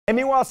And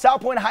meanwhile,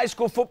 Salpointe High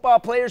School football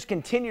players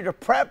continue to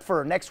prep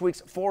for next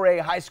week's 4A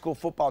high school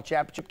football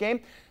championship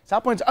game.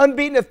 Salpointe's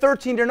unbeaten at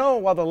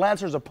 13-0, while the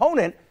Lancers'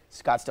 opponent,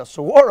 Scottsdale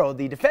Saguaro,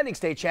 the defending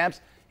state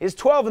champs, is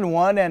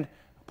 12-1. And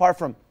apart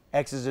from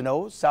X's and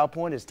O's,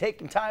 Salpointe is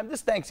taking time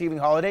this Thanksgiving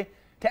holiday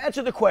to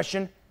answer the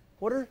question,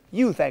 what are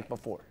you thankful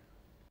for?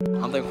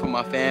 I'm thankful for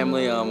my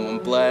family. I'm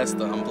blessed.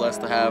 I'm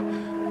blessed to have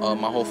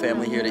my whole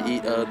family here to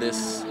eat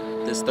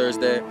this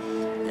Thursday.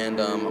 And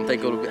I'm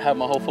thankful to have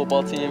my whole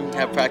football team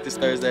have practice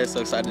Thursday, so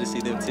excited to see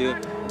them too.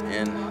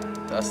 And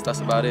that's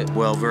about it.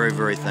 Well, very,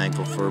 very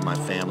thankful for my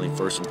family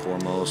first and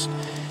foremost,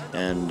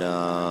 and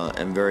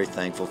I'm very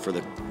thankful for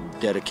the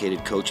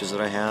dedicated coaches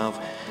that I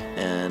have,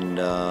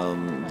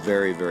 and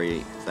very,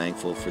 very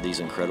thankful for these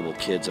incredible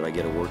kids that I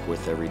get to work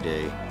with every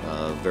day.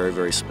 Very,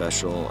 very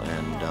special,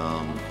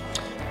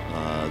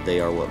 and they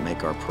are what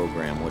make our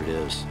program what it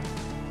is.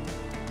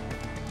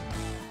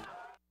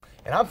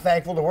 And I'm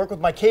thankful to work with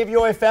my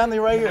KVOA family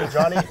right here,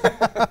 Johnny.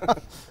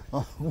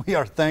 Well, we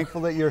are thankful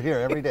that you're here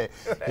every day.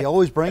 You're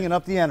always bringing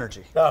up the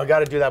energy. Oh, got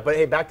to do that. But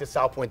hey, back to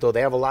Salpointe though,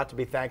 they have a lot to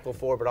be thankful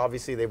for. But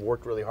obviously, they've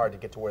worked really hard to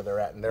get to where they're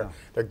at, and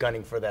they're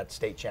gunning for that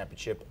state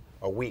championship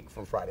a week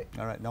from Friday.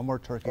 All right, no more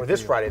turkey. Or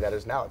this Friday, that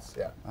is. Now it's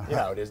you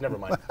know it is. Never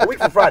mind. A week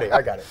from Friday,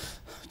 I got it.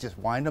 Just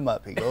wind him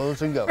up. He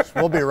goes and goes.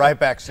 We'll be right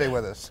back. Stay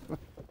with us.